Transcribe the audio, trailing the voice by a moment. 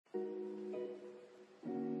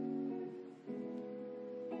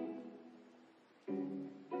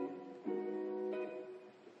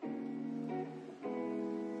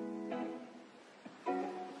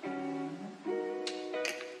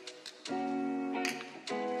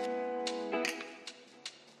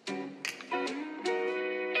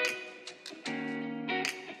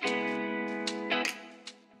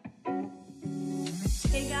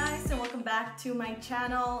back to my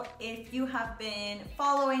channel. If you have been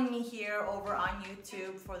following me here over on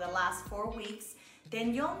YouTube for the last 4 weeks,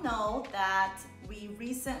 then you'll know that we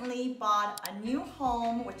recently bought a new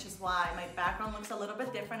home, which is why my background looks a little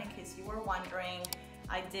bit different in case you were wondering.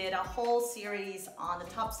 I did a whole series on the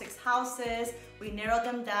top 6 houses. We narrowed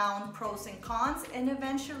them down, pros and cons, and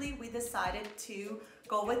eventually we decided to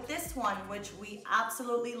go with this one, which we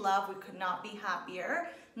absolutely love. We could not be happier.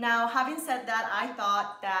 Now, having said that, I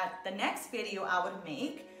thought that the next video I would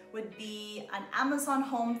make would be an Amazon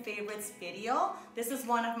Home Favorites video. This is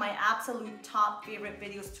one of my absolute top favorite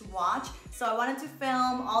videos to watch. So I wanted to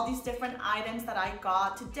film all these different items that I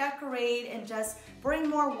got to decorate and just bring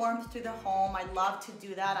more warmth to the home. I love to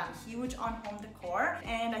do that. I'm huge on home decor,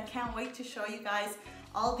 and I can't wait to show you guys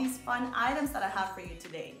all these fun items that I have for you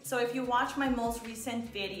today. So if you watch my most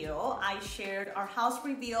recent video, I shared our house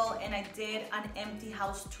reveal and I did an empty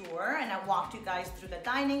house tour, and I walked you guys through the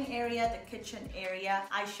dining area, the kitchen area.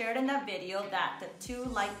 I shared in that video that the 2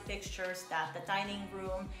 light fixtures that the dining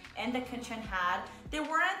room and the kitchen had, they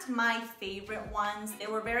weren't my favorite ones. They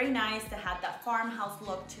were very nice. They had that farmhouse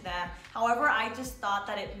look to them. However, I just thought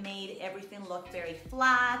that it made everything look very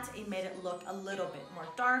flat. It made it look a little bit more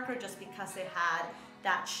darker just because it had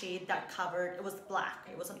that shade that covered, it was black.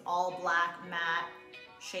 It was an all black matte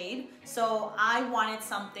shade. So I wanted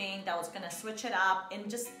something that was gonna switch it up and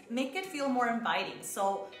just make it feel more inviting.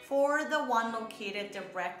 So for the one located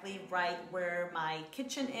directly right where my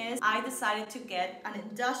kitchen is, I decided to get an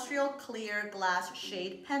industrial clear glass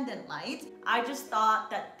shade pendant light. I just thought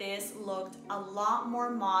that this looked a lot more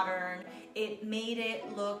modern. It made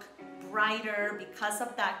it look brighter because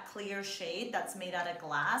of that clear shade that's made out of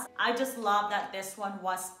glass. I just love that this one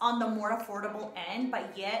was on the more affordable end,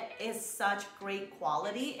 but yet is such great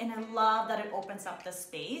quality, and I love that it opens up the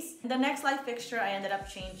space. The next light fixture I ended up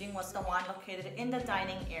changing was the one located in the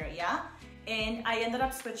dining area, and I ended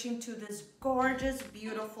up switching to this gorgeous,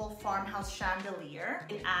 beautiful farmhouse chandelier.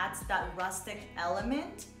 It adds that rustic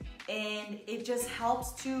element, and it just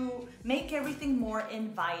helps to make everything more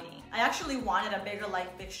inviting. I actually wanted a bigger light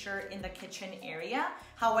fixture in the kitchen area.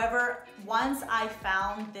 However, once I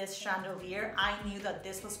found this chandelier, I knew that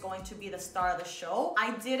this was going to be the star of the show.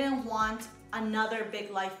 I didn't want another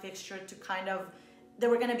big light fixture to they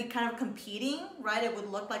were gonna be kind of competing, right? It would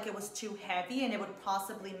look like it was too heavy and it would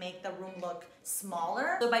possibly make the room look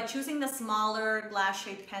smaller. So by choosing the smaller glass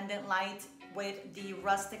shade pendant light with the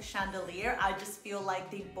rustic chandelier, I just feel like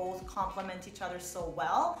they both complement each other so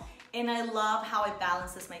well. And I love how it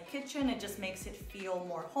balances my kitchen. It just makes it feel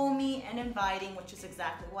more homey and inviting, which is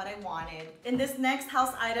exactly what I wanted. And this next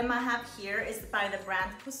house item I have here is by the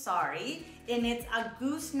brand Kusari, and it's a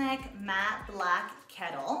gooseneck matte black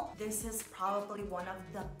kettle. This is probably one of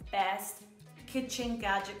the best kitchen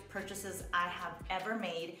gadget purchases I have ever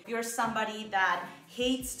made. If you're somebody that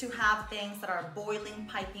hates to have things that are boiling,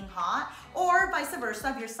 piping hot, or vice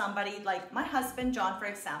versa, if you're somebody like my husband, John, for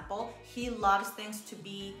example, he loves things to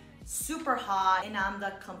be super hot, and I'm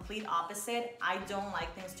the complete opposite. I don't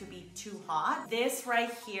like things to be too hot. This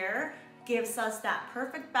right here gives us that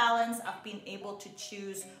perfect balance of being able to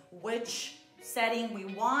choose which setting we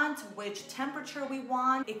want, which temperature we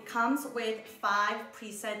want. It comes with 5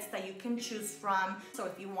 presets that you can choose from. So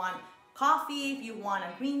if you want coffee, if you want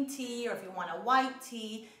a green tea, or if you want a white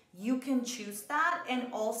tea, you can choose that.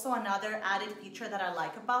 And also another added feature that I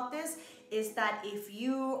like about this is that if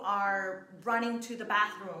you are running to the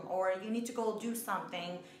bathroom or you need to go do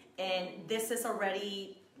something and this is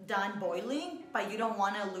already done boiling, but you don't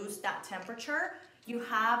want to lose that temperature, you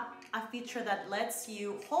have a feature that lets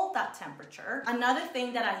you hold that temperature. Another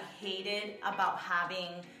thing that I hated about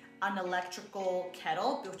having an electrical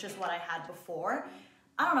kettle, which is what I had before,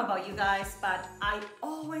 I don't know about you guys, but I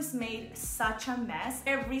always made such a mess.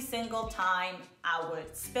 Every single time I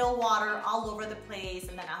would spill water all over the place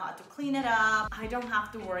and then I had to clean it up. I don't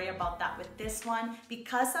have to worry about that with this one.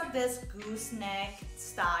 Because of this gooseneck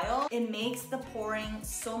style, it makes the pouring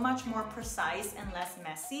so much more precise and less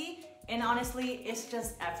messy. And honestly, it's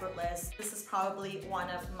just effortless. This is probably one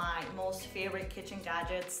of my most favorite kitchen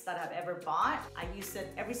gadgets that I've ever bought. I use it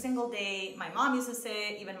every single day. My mom uses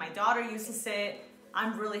it, even my daughter uses it.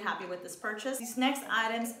 I'm really happy with this purchase. These next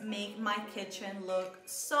items make my kitchen look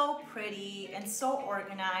so pretty and so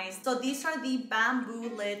organized. So these are the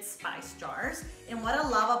bamboo lid spice jars. And what I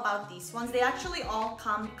love about these ones, they actually all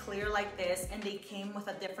come clear like this, and they came with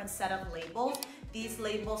a different set of labels. These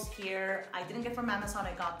labels here, I didn't get from Amazon,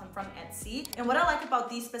 I got them from Etsy. And what I like about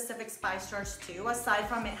these specific spice jars too, aside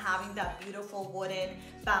from it having that beautiful wooden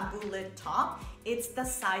bamboo lid top, it's the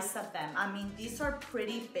size of them. I mean, these are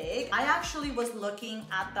pretty big. I actually was looking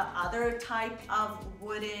at the other type of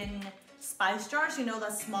wooden spice jars, you know, the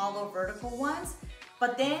smaller vertical ones.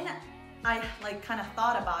 But then I like kind of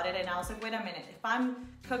thought about it and I was like, wait a minute, if I'm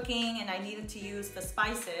cooking and I needed to use the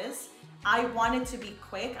spices, I want it to be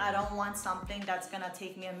quick. I don't want something that's gonna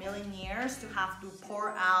take me a million years to have to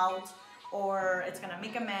pour out, or it's gonna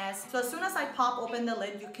make a mess. So as soon as I pop open the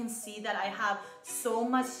lid, you can see that I have so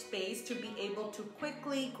much space to be able to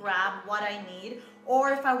quickly grab what I need.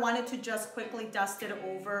 Or if I wanted to just quickly dust it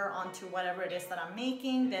over onto whatever it is that I'm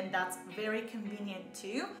making, then that's very convenient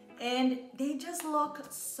too. And they just look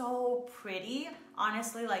so pretty.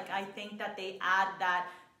 Honestly, like I think that they add that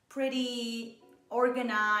pretty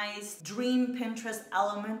organized dream Pinterest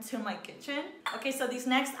element to my kitchen. Okay, so these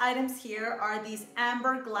next items here are these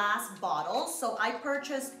amber glass bottles. So I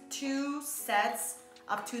purchased 2 sets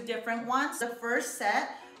of 2 different ones. The first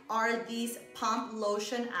set are these pump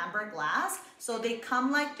lotion amber glass. So they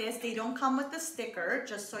come like this. They don't come with the sticker,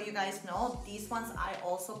 just so you guys know. These ones I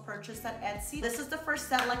also purchased at Etsy. This is the first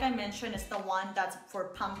set, like I mentioned, is the one that's for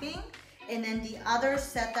pumping. And then the other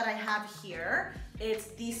set that I have here, it's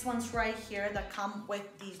these ones right here that come with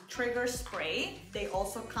the trigger spray. They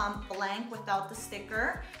also come blank without the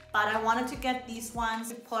sticker, but I wanted to get these ones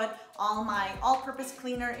to put all my all-purpose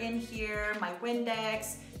cleaner in here, my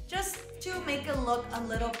Windex, just to make it look a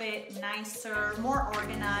little bit nicer, more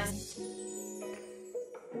organized.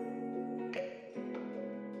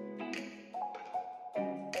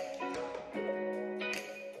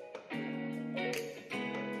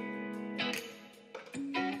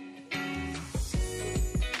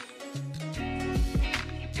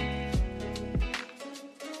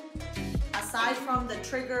 Aside from the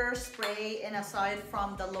trigger spray and aside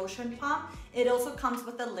from the lotion pump, it also comes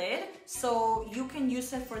with a lid, so you can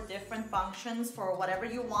use it for different functions for whatever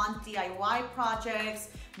you want, DIY projects,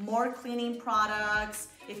 more cleaning products,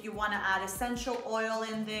 if you want to add essential oil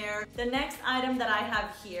in there. The next item that I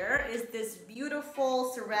have here is this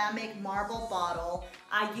beautiful ceramic marble bottle.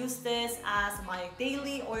 I use this as my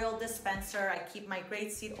daily oil dispenser. I keep my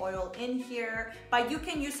grapeseed oil in here, but you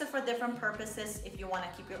can use it for different purposes. If you want to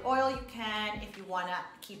keep your oil, you can. If you want to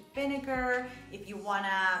keep vinegar, if you want to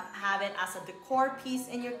have it as a decor piece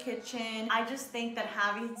in your kitchen. I just think that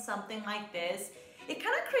having something like this, it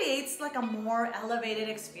kind of creates like a more elevated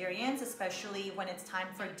experience, especially when it's time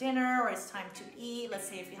for dinner or it's time to eat. Let's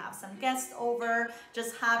say if you have some guests over,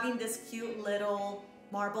 just having this cute little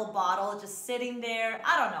marble bottle just sitting there.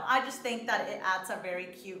 I don't know. I just think that it adds a very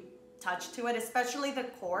cute touch to it, especially the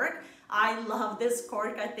cork. I love this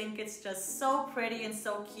cork. I think it's just so pretty and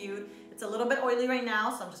so cute. It's a little bit oily right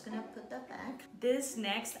now, so I'm just gonna put that back. This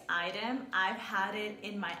next item, I've had it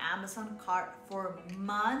in my Amazon cart for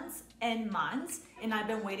months and months, and I've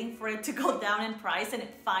been waiting for it to go down in price, and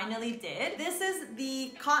it finally did. This is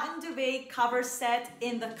the cotton duvet cover set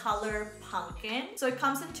in the color pumpkin. So it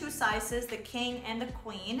comes in 2 sizes, the king and the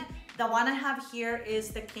queen. The one I have here is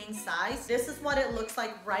the king size. This is what it looks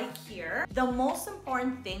like right here. The most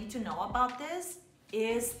important thing to know about this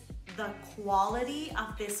is the quality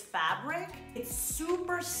of this fabric. It's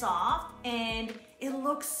super soft and it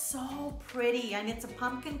looks so pretty, and it's a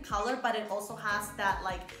pumpkin color, but it also has that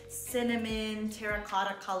like cinnamon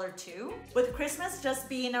terracotta color too. With Christmas just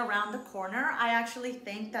being around the corner, I actually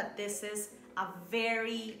think that this is a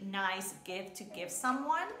very nice gift to give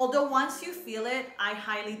someone. Although once you feel it, I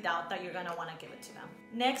highly doubt that you're gonna wanna give it to them.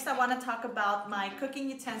 Next, I wanna talk about my cooking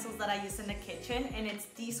utensils that I use in the kitchen, and it's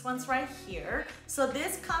these ones right here. So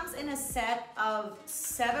this comes in a set of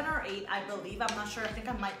 7 or 8, I believe. I'm not sure, I think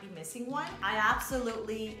I might be missing one. I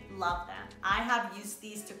absolutely love them. I have used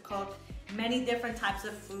these to cook many different types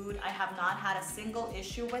of food. I have not had a single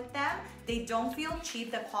issue with them. They don't feel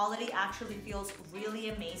cheap. The quality actually feels really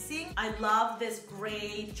amazing. I love this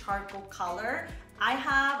gray charcoal color. I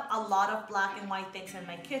have a lot of black and white things in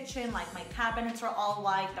my kitchen, like my cabinets are all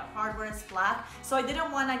white, the hardware is black. So I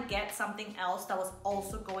didn't want to get something else that was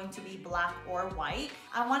also going to be black or white.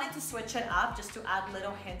 I wanted to switch it up just to add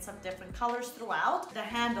little hints of different colors throughout. The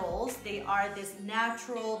handles, they are this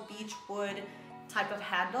natural beech wood type of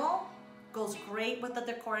handle. Goes great with the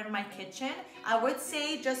decor in my kitchen. I would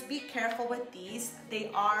say just be careful with these.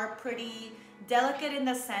 They are pretty delicate in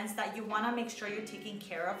the sense that you want to make sure you're taking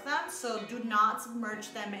care of them. So do not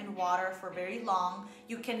submerge them in water for very long.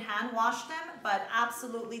 You can hand wash them, but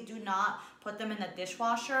absolutely do not put them in the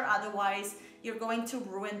dishwasher. Otherwise, you're going to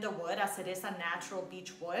ruin the wood, as it is a natural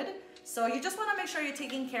beech wood. So you just want to make sure you're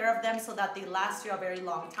taking care of them so that they last you a very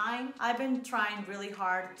long time. I've been trying really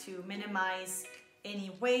hard to minimize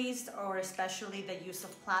any waste, or especially the use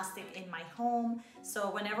of plastic in my home.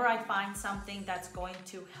 So whenever I find something that's going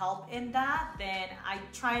to help in that, then I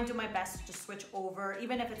try and do my best to just switch over,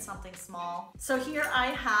 even if it's something small. So here I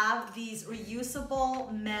have these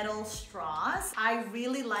reusable metal straws. I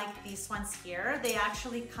really like these ones here. They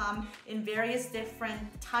actually come in various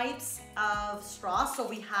different types of straws. So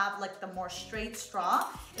we have like the more straight straw,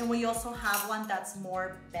 and we also have one that's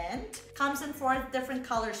more bent. Comes in 4 different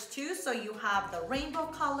colors too. So you have the rainbow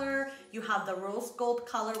color, you have the rose gold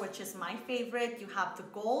color, which is my favorite, you have the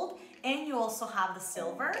gold, and you also have the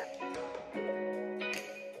silver.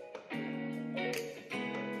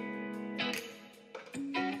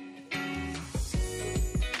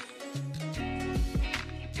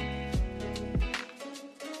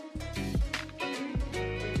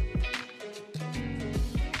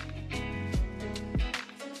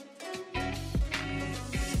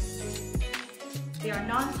 They are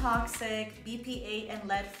non-toxic, BPA and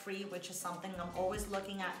lead-free, which is something I'm always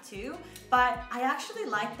looking at too. But I actually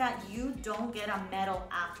like that you don't get a metal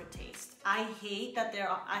aftertaste. I hate that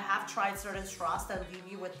I have tried certain straws that leave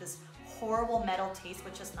you with this horrible metal taste,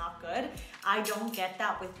 which is not good. I don't get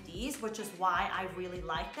that with these, which is why I really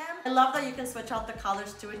like them. I love that you can switch out the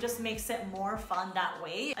colors too. It just makes it more fun that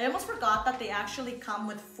way. I almost forgot that they actually come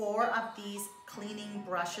with 4 of these cleaning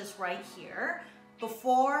brushes right here.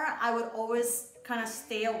 Before, I would always kind of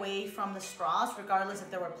stay away from the straws, regardless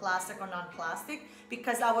if they were plastic or non-plastic,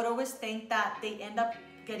 because I would always think that they end up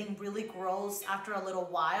getting really gross after a little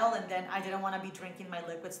while, and then I didn't want to be drinking my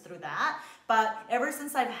liquids through that. But ever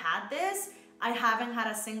since I've had this, I haven't had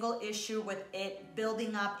a single issue with it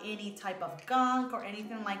building up any type of gunk or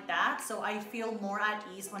anything like that. So I feel more at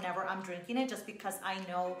ease whenever I'm drinking it, just because I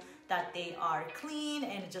know that they are clean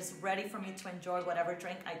and just ready for me to enjoy whatever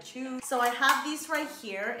drink I choose. So I have these right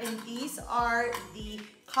here, and these are the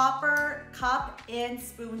copper cup and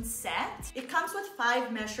spoon set. It comes with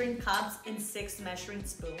 5 measuring cups and 6 measuring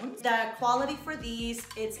spoons. The quality for these,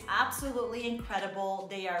 it's absolutely incredible.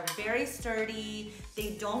 They are very sturdy.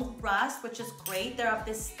 They don't rust, which is great. They're of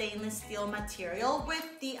this stainless steel material with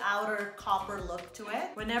the outer copper look to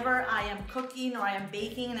it. Whenever I am cooking or I am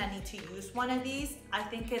baking and I need to use one of these, I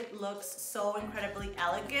think it looks so incredibly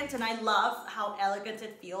elegant, and I love how elegant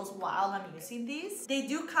it feels while I'm using these. They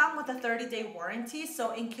do come with a 30-day warranty,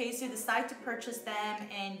 so in case you decide to purchase them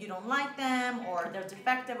and you don't like them, or they're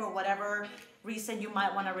defective, or whatever reason you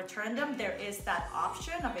might want to return them, there is that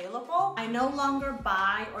option available. I no longer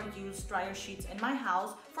buy or use dryer sheets in my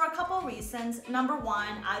house for a couple reasons. Number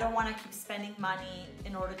one, I don't want to keep spending money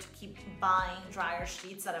in order to keep buying dryer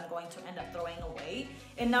sheets that I'm going to end up throwing away.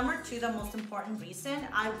 And number two, the most important reason,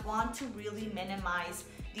 I want to really minimize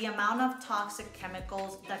the amount of toxic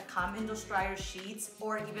chemicals that come in those dryer sheets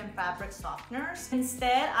or even fabric softeners.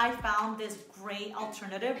 Instead, I found this great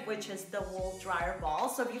alternative, which is the wool dryer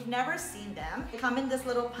balls. So if you've never seen them, they come in this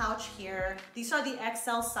little pouch here. These are the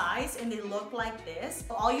XL size and they look like this.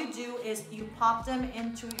 So all you do is you pop them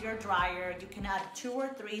into your dryer. You can add 2 or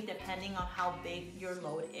 3 depending on how big your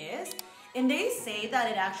load is. And they say that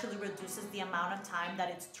it actually reduces the amount of time that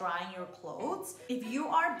it's drying your clothes. If you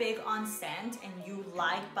are big on scent and you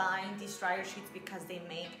like buying these dryer sheets because they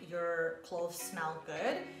make your clothes smell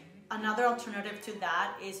good, another alternative to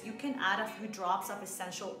that is you can add a few drops of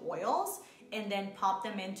essential oils and then pop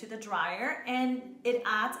them into the dryer, and it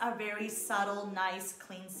adds a very subtle, nice,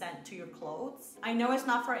 clean scent to your clothes. I know it's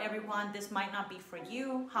not for everyone. This might not be for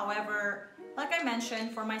you. However, like I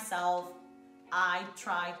mentioned, for myself, I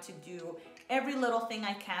try to do every little thing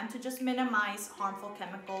I can to just minimize harmful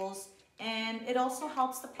chemicals, and it also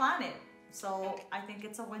helps the planet. So I think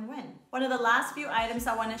it's a win-win. One of the last few items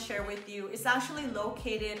I want to share with you is actually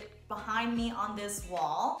located behind me on this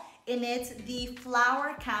wall, and it's the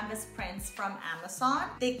flower canvas prints from Amazon.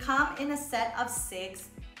 They come in a set of 6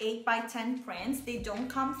 8x10 prints. They don't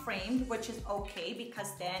come framed, which is okay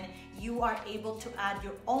because then you are able to add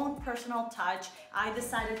your own personal touch. I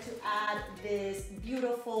decided to add this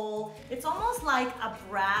beautiful, it's almost like a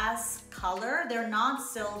brass color. They're not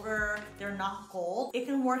silver, they're not gold. It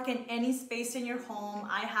can work in any space in your home.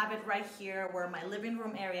 I have it right here where my living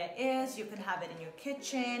room area is. You can have it in your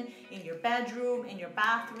kitchen, in your bedroom, in your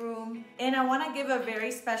bathroom. And I want to give a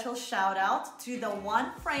very special shout out to the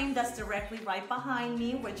one frame that's directly right behind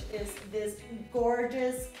me, which is this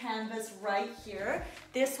gorgeous canvas right here.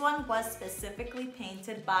 This one was specifically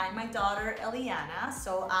painted by my daughter Eliana,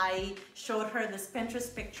 so I showed her this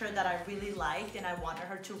Pinterest picture that I really liked and I wanted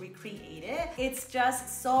her to recreate create it. It's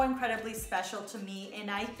just so incredibly special to me, and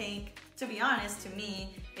I think, to be honest, to me,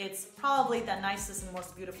 it's probably the nicest and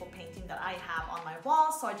most beautiful painting that I have on my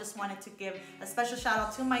wall. So I just wanted to give a special shout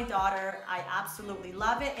out to my daughter. I absolutely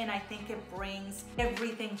love it, and I think it brings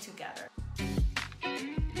everything together.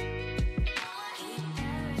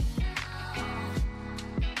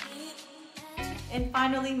 And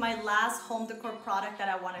finally, my last home decor product that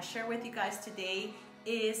I want to share with you guys today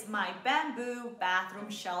is my bamboo bathroom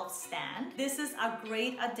shelf stand. This is a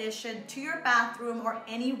great addition to your bathroom or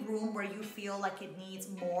any room where you feel like it needs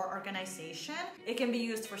more organization. It can be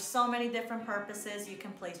used for so many different purposes. You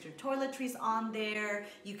can place your toiletries on there.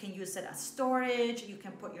 You can use it as storage. You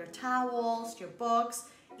can put your towels, your books,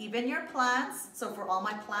 even your plants. So for all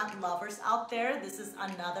my plant lovers out there, this is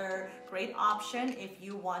another great option if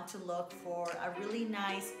you want to look for a really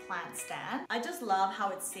nice plant stand. I just love how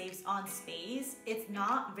it saves on space. It's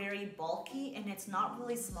not very bulky and it's not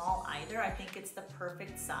really small either. I think it's the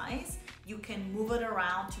perfect size. You can move it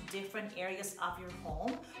around to different areas of your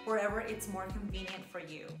home, wherever it's more convenient for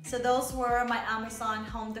you. So those were my Amazon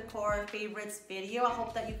home decor favorites video. I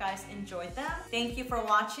hope that you guys enjoyed them. Thank you for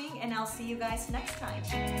watching, and I'll see you guys next time.